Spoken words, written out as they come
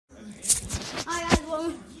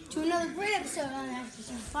another great episode on the Nascar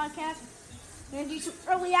Series Podcast. We're going to do some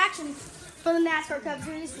early action for the Nascar Cup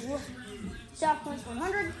Series South Points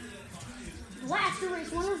 100. Last year,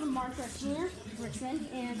 race winners were Mark Jr., Richmond,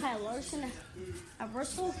 and Kyle Larson at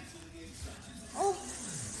Bristol.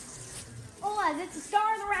 As it's the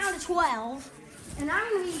start of the round of 12, and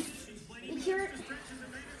I'm going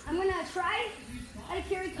to try to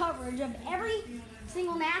carry coverage of every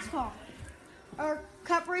single NASCAR or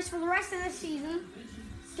Cup race for the rest of the season,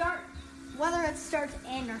 whether it starts to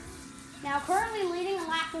end or. Now, currently leading in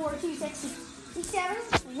lap 4,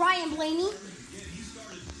 267, Ryan Blaney.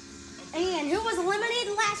 And who was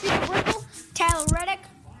eliminated last week at Bristol? Tyler Reddick,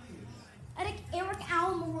 Eric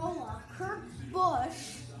Almirola, Kurt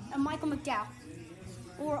Busch, and Michael McDowell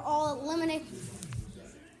were all eliminated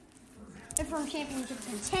from championship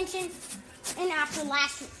contention. And after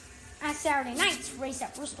last Saturday night's race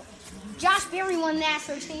at Bristol, Josh Berry won the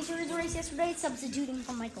NASCAR State Series race yesterday, substituting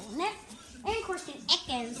for Michael Annett. And Christian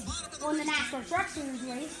Eckes won the NASCAR Truck Series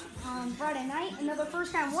race on Friday night. Another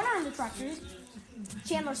first-time winner in the Truck Series,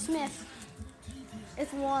 Chandler Smith,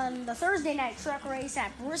 won the Thursday night truck race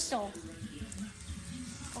at Bristol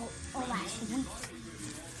last season.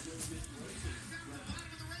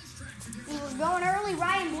 We're going early.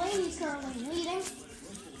 Ryan Blaney's currently leading.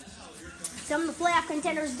 Some of the playoff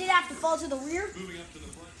contenders did have to fall to the rear.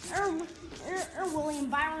 William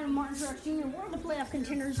Byron and Martin Truex Jr. were the playoff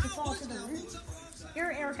contenders to fall to the rear.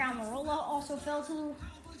 Here, Eric Almirola also fell to the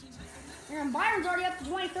rear. And Byron's already up to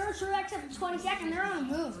 23rd, Truex up to 22nd. They're on the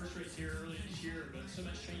move.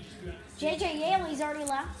 J.J. Yaley's already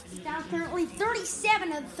left. Down currently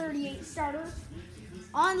 37 of the 38 starters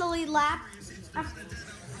on the lead lap.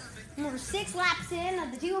 We're 6 laps in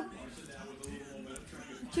of the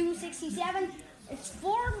 267. It's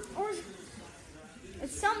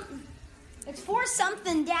 4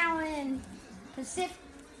 something down in Pacific.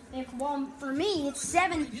 Well, for me, it's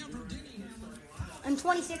 7 and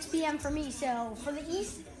 26 p.m. for me. So for the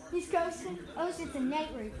East Coast, it's a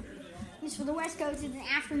night race. Just for the West Coast, it's an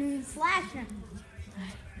afternoon / night.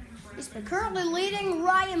 But currently leading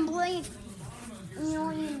Ryan Blaney,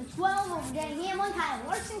 in the 12 over Denny Hamlin, Kyle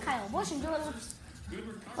Larson, Kyle Busch, and Jordan.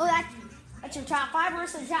 That's your top 5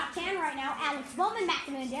 versus the top 10 right now. Alex Bowman, Matt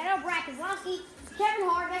Benedetto, Brad Keselowski, Kevin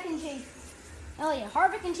Harvick, and Chase Elliott.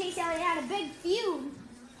 Harvick and Chase Elliott had a big feud.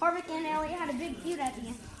 Harvick and Elliott had a big feud at the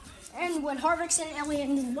end. And when Harvick and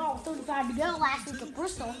Elliott did well, 35 to go last week at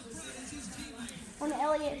Bristol, when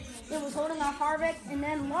Elliott was holding off Harvick, and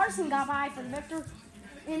then Larson got by for the victor,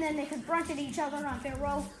 and then they confronted each other on pit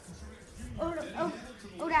row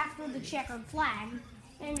after the checkered flag.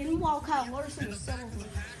 And while Kyle Larson was still over.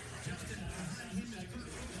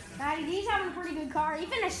 He's having a pretty good car. He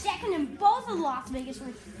finished second in both of the Las Vegas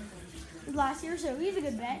races last year, so he's a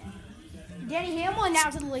good bet. Denny Hamlin now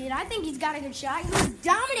to the lead. I think he's got a good shot. He was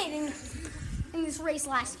dominating in this race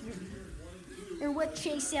last year. They're with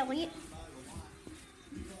Chase Elliott.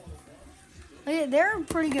 They're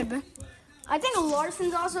pretty good, but I think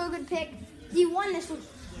Larson's also a good pick. He won this one.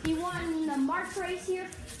 He won the March race here.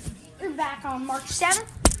 They're back on March 7th.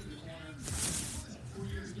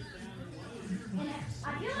 And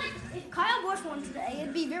I feel like if Kyle Busch won today,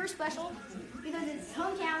 it'd be very special because it's his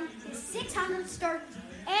hometown, his 600th start,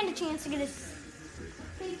 and a chance to get his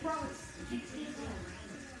big pro.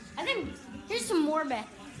 I think here's some more bets.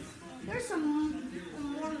 There's some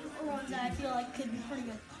more ones that I feel like could be pretty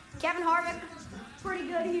good. Kevin Harvick, pretty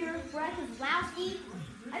good here. Brett Keselowski.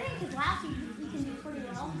 I think Keselowski he can do pretty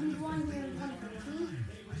well. He's won here in 2013.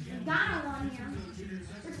 Ghana won here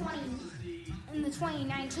in the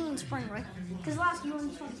 2019 spring race. Keselowski won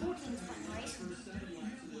the 2014 spring race.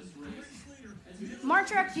 Mark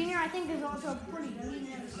Truex Jr. I think is also pretty good. He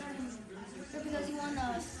never started because he won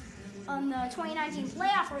on the 2019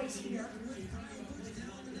 playoff race here.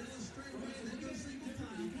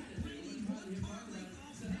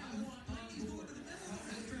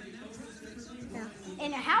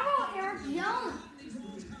 And how about Eric Jones?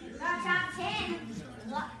 Got top 10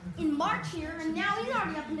 in March here, and now he's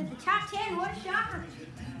already up into the top 10. What a shocker.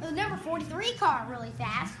 The number 43 car really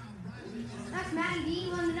fast. That's Matty D,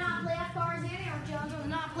 one of the non-playoff cars, and Eric Jones, one of the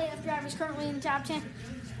non-playoff drivers currently in the top 10.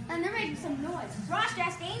 And they're making some noise. Ross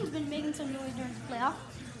Chastain's been making some noise during the playoff.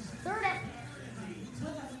 Third at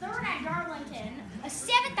Darlington, a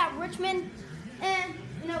 7th at Richmond, and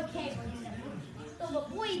an okay race. So the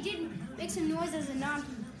boy did make some noise as a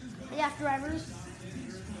non-playoff drivers.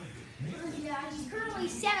 He's currently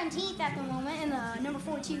 17th at the moment in the number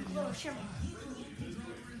 42 Corolla Chevrolet.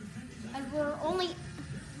 And we're only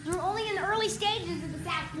in the early stages of the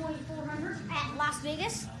South Point 400 at Las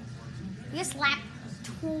Vegas. This lap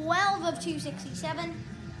 12 of 267.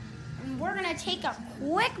 And we're gonna take a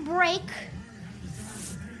quick break.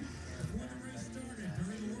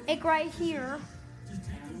 Like right here.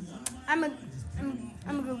 I'm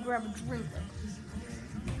gonna go grab a drink.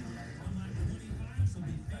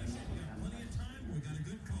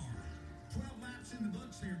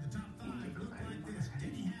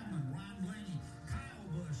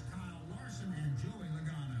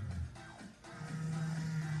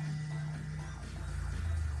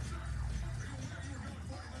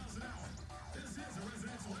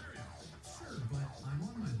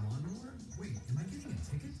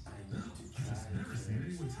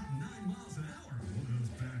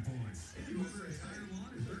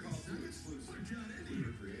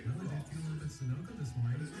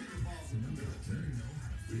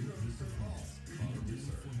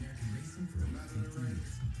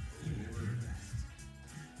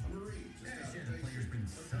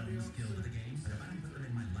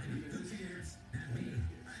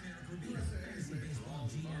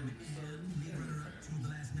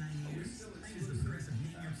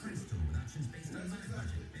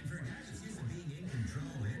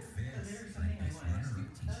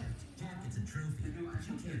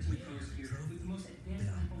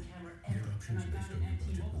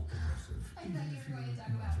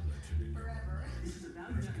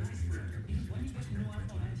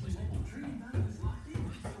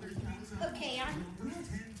 Okay,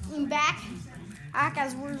 I'm back.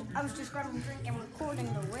 As I was just grabbing a drink and recording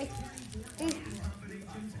the race.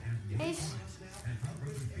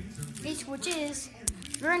 Which is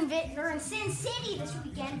they're in Sin City this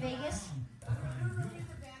weekend, Vegas.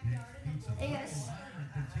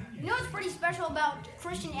 You know what's pretty special about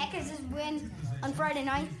Christian Eckes' win on Friday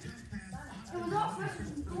night? It was all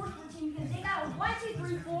Christian ThorSport team because they got a 1, 2,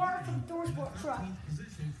 3, 4 from the ThorSport truck.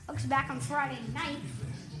 Looks back on Friday night.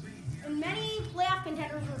 And many playoff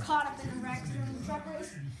contenders were caught up in the wrecks during the truck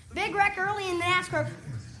race. Big wreck early in the Nascar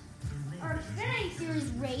or the Xfinity Series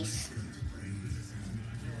race.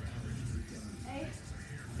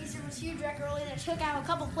 There was a huge wreck early that took out a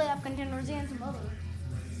couple playoff contenders and some others.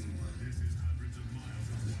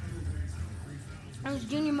 It was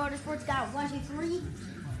Junior Motorsports got a 1, 2, 3.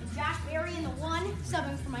 And Josh Berry in the 1,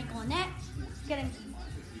 subbing for Michael Annette, getting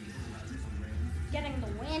the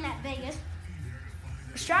win at Vegas.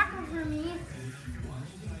 A shocker for me.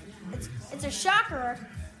 It's a shocker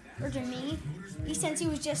to me, since he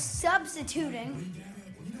was just substituting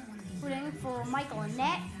for Michael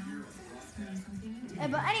Annette.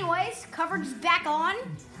 But anyways, coverage is back on.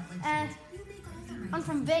 I'm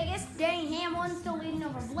from Vegas. Danny Hamlin still leading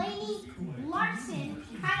over Blaney, Larson,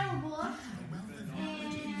 Kyle Busch,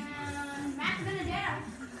 and Matt Benedetto.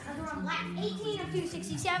 We're on lap 18 of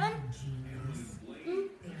 267.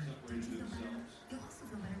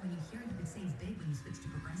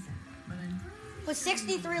 With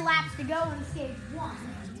 63 laps to go in stage 1.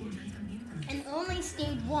 And only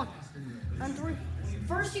stage 1. On 3.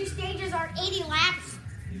 First 2 stages are 80 laps.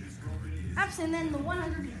 And then the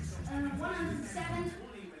 107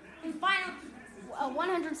 and final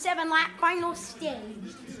 107 lap final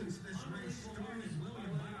stage.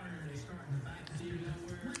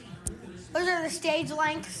 Those are the stage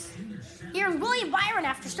lengths. Here in William Byron,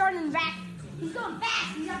 after starting in the back, he's going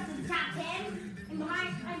fast. He's up to the top 10. And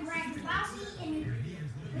behind Brad Keselowski and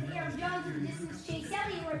with Eric Jones in the distance, Chase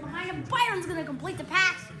Elliott right behind him. Byron's going to complete the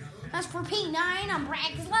pass. That's for P9 on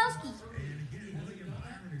Brad Keselowski.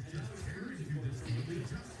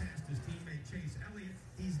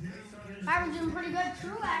 Byron's doing pretty good.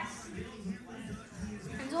 Truex.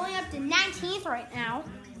 He's only up to 19th right now.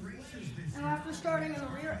 And after starting in the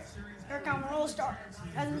rear, Eric Almirola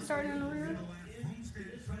hasn't started in the rear.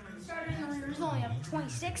 Started in the rear, he's only up to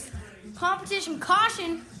 26th. Competition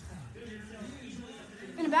caution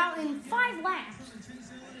in 5 laps.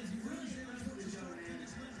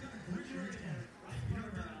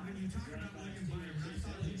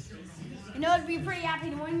 You know, I'd be pretty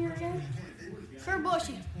happy to win here again. Kurt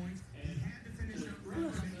Busch.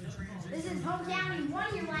 This is hometown. He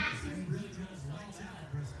won your last year.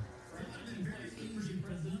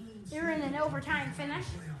 You're in an overtime finish.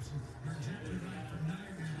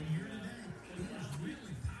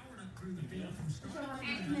 So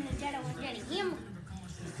Max Benedetto was getting him.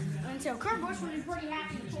 And so Kurt Busch would be pretty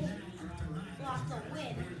happy to lost the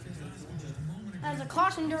win. That was a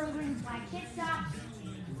caution during green flag pit stop.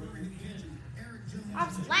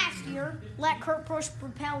 Obviously, last year, let Kurt Busch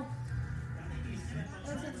propel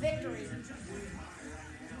to the victory.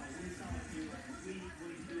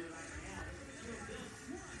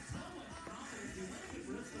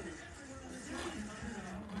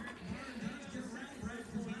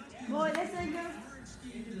 Boy, this is good.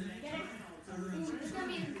 Get it? It's gonna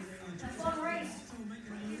be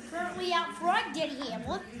front, did he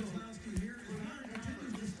handle it?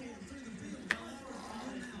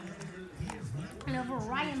 And over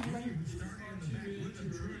Ryan Blake.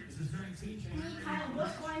 Kyle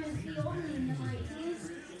Busch climbing the field in number 18.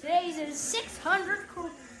 Today's his 600th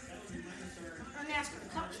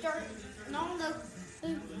Nascar Cup start.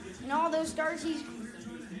 And all those starts, he's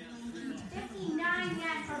 59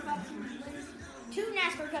 NASCAR Cup Series wins, 2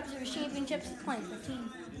 NASCAR Cup Series championships in 2015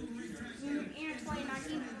 and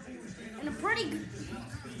 2019, and a pretty good,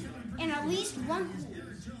 and at least one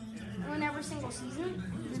every single season.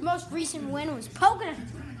 His most recent win was Pocono.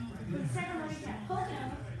 The second race at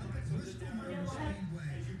Pocono.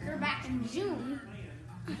 They're back in June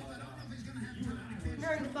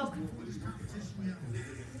during the Pocono.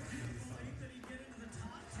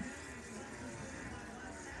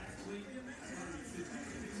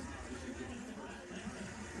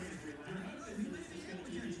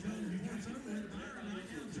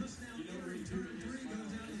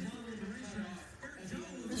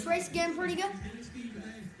 This race again pretty good.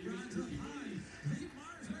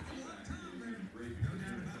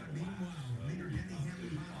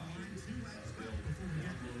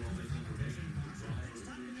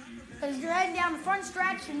 As you're heading down the front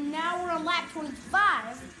stretch, and now we're on lap 25.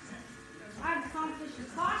 I have the competition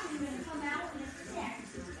caution going to come out in a sec.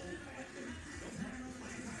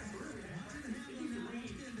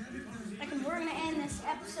 We're going to end this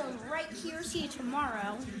episode right here. See you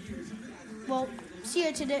tomorrow. Well, see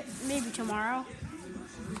you today, maybe tomorrow,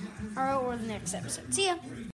 or the next episode. See ya.